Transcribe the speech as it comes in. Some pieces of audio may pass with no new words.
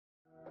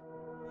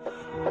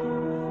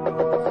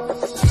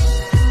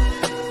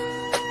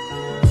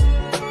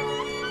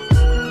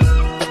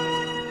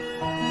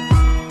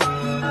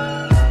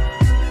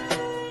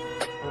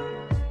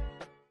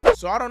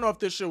I don't know if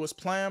this shit was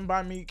planned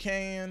by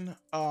MeatCanyon.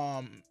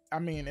 I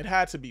mean, it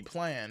had to be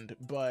planned,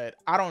 but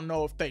I don't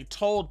know if they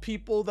told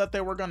people that they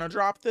were gonna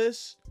drop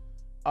this.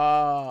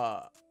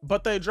 But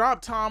they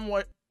dropped Tom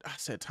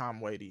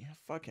Brady.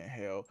 Fucking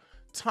hell.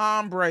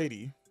 Tom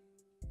Brady.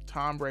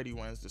 Tom Brady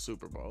wins the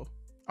Super Bowl.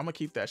 I'm gonna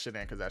keep that shit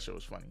in because that shit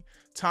was funny.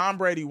 Tom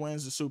Brady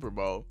wins the Super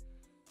Bowl.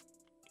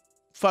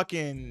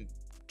 Fucking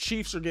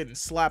Chiefs are getting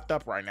slapped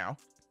up right now.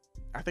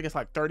 I think it's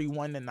like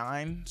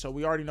 31-9. So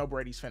we already know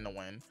Brady's finna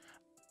win.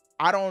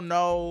 I don't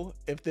know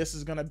if this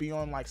is gonna be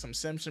on like some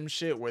Simpson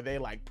shit where they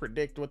like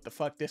predict what the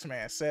fuck this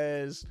man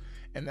says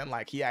and then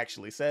like he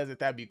actually says it.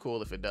 That'd be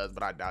cool if it does,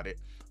 but I doubt it.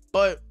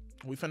 But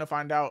we finna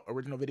find out.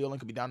 Original video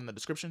link will be down in the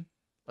description.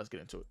 Let's get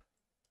into it.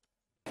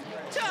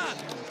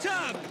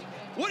 Tom,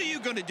 what are you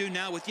gonna do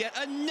now with yet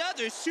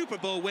another Super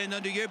Bowl win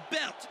under your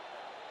belt?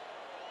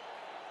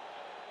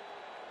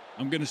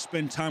 I'm gonna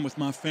spend time with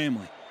my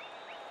family.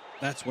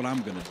 That's what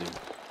I'm gonna do.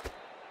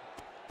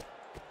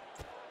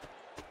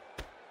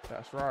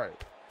 That's right.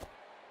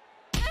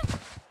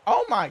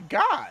 Oh my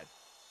God.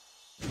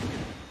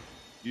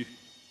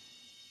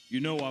 You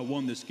know I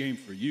won this game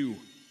for you,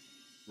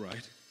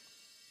 right?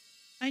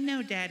 I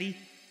know, Daddy.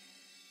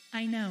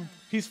 I know.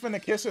 He's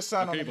finna kiss his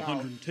son on the mouth.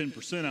 I gave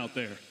 110% out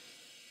there.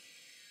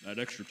 That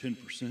extra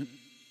 10%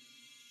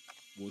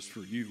 was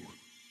for you.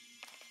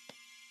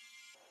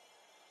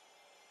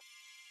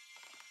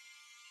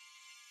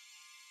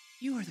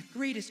 You are the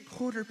greatest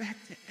quarterback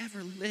to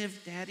ever live,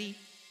 Daddy.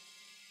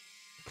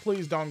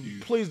 Please don't do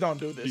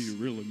this. Do you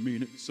really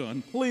mean it,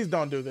 son? Please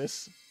don't do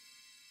this.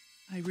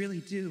 I really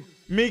do.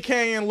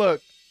 MeatCanyon,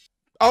 look.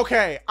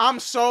 Okay, I'm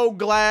so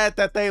glad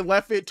that they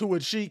left it to a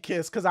cheek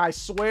kiss because I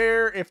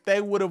swear if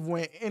they would have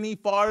went any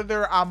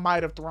farther, I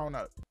might have thrown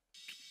up.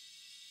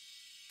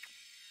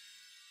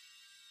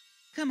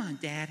 Come on,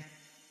 Dad.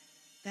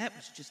 That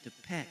was just a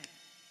peck.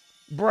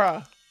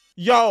 Bruh.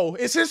 Yo,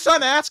 is his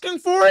son asking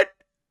for it?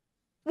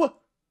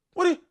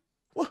 What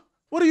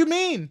do you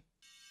mean?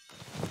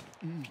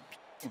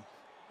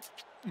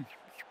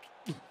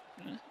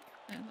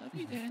 I love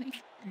you, Daddy.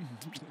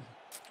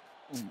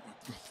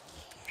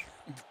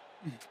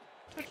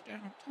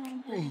 Touchdown,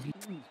 Tom Brady.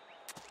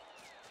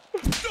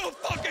 Don't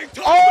fucking touch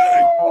me!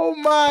 Oh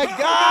my God!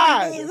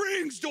 How many more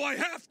rings do I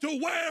have to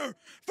wear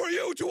for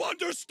you to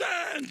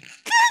understand?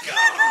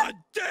 God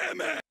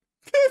damn it!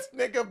 This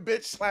nigga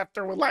bitch slapped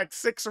her with like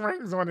 6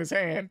 rings on his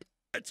hand.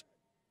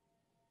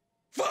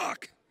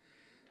 Fuck!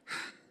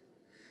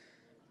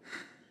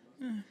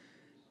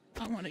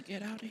 I want to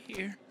get out of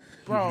here.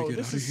 Bro,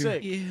 this is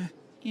sick.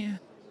 Yeah.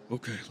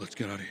 Okay, let's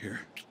get out of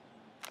here.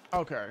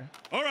 Okay.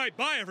 All right,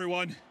 bye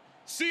everyone.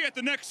 See you at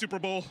the next Super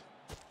Bowl.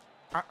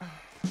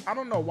 I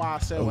don't know why I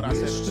said what I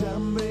said.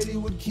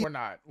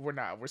 We're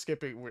not. We're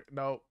skipping.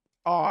 No.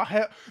 Oh,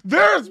 hell.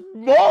 There's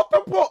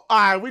multiple. All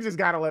right, we just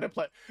got to let it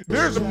play.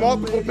 There's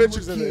multiple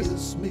pictures of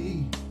this.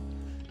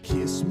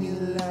 Kiss me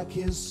like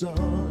his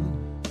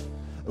son.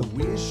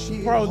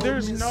 Bro,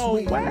 there's no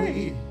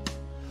way.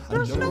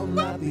 There's no way.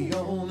 Not the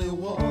only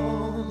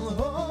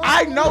one.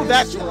 I know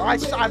that's true.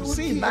 I've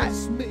seen that.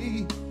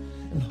 Me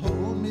and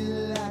hold me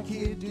like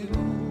you do.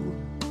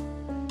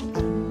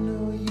 I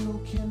know you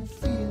can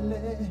feel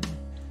it.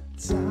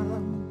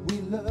 Time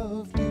we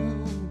love you.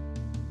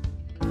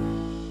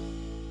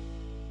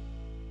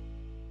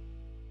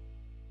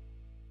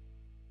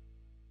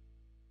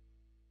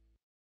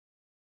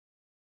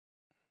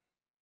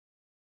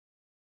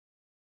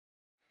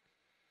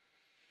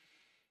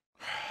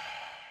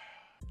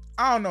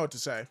 I don't know what to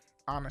say,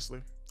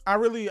 honestly. I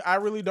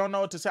really don't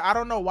know what to say. I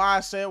don't know why I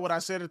said what I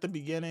said at the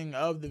beginning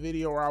of the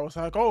video where I was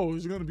like, oh,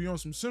 is it gonna be on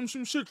some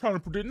Simpson shit trying to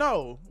predict?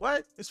 No,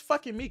 what? It's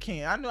fucking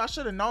MeatCanyon. I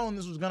should have known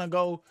this was gonna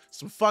go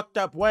some fucked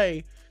up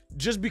way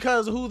just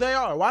because of who they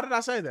are. Why did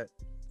I say that?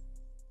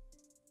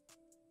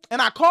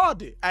 And I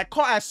called it.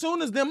 As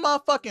soon as them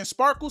motherfucking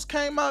sparkles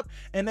came up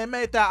and they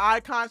made that eye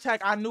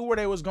contact, I knew where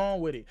they was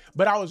going with it.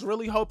 But I was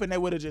really hoping they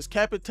would have just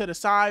kept it to the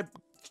side,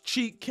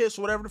 cheek kiss,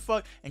 whatever the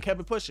fuck, and kept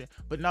it pushing.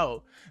 But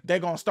no, they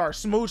gonna start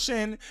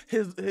smooching.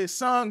 His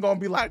son gonna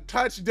be like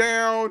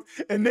touchdown,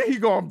 and then he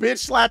gonna bitch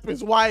slap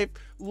his wife.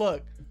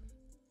 Look,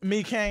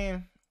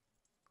 MeatCanyon,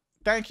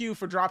 thank you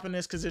for dropping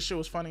this because this shit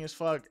was funny as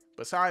fuck.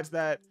 Besides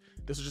that,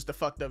 this was just a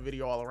fucked up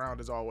video all around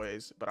as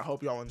always. But I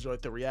hope y'all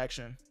enjoyed the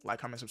reaction. Like,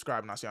 comment,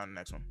 subscribe, and I'll see y'all on the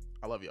next one.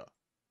 I love y'all.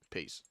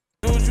 Peace.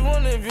 Do what you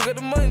want if you got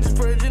the money, just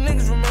pray your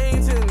niggas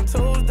remain 10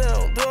 toes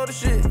down, do all the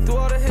shit, do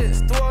all the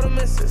hits, do all the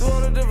misses, do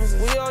all the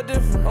differences. We all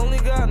different, only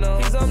God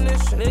knows, he's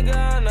omniscient, nigga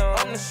I know,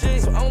 I'm the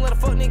shit, so I don't let a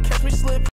fuck nigga catch me slip.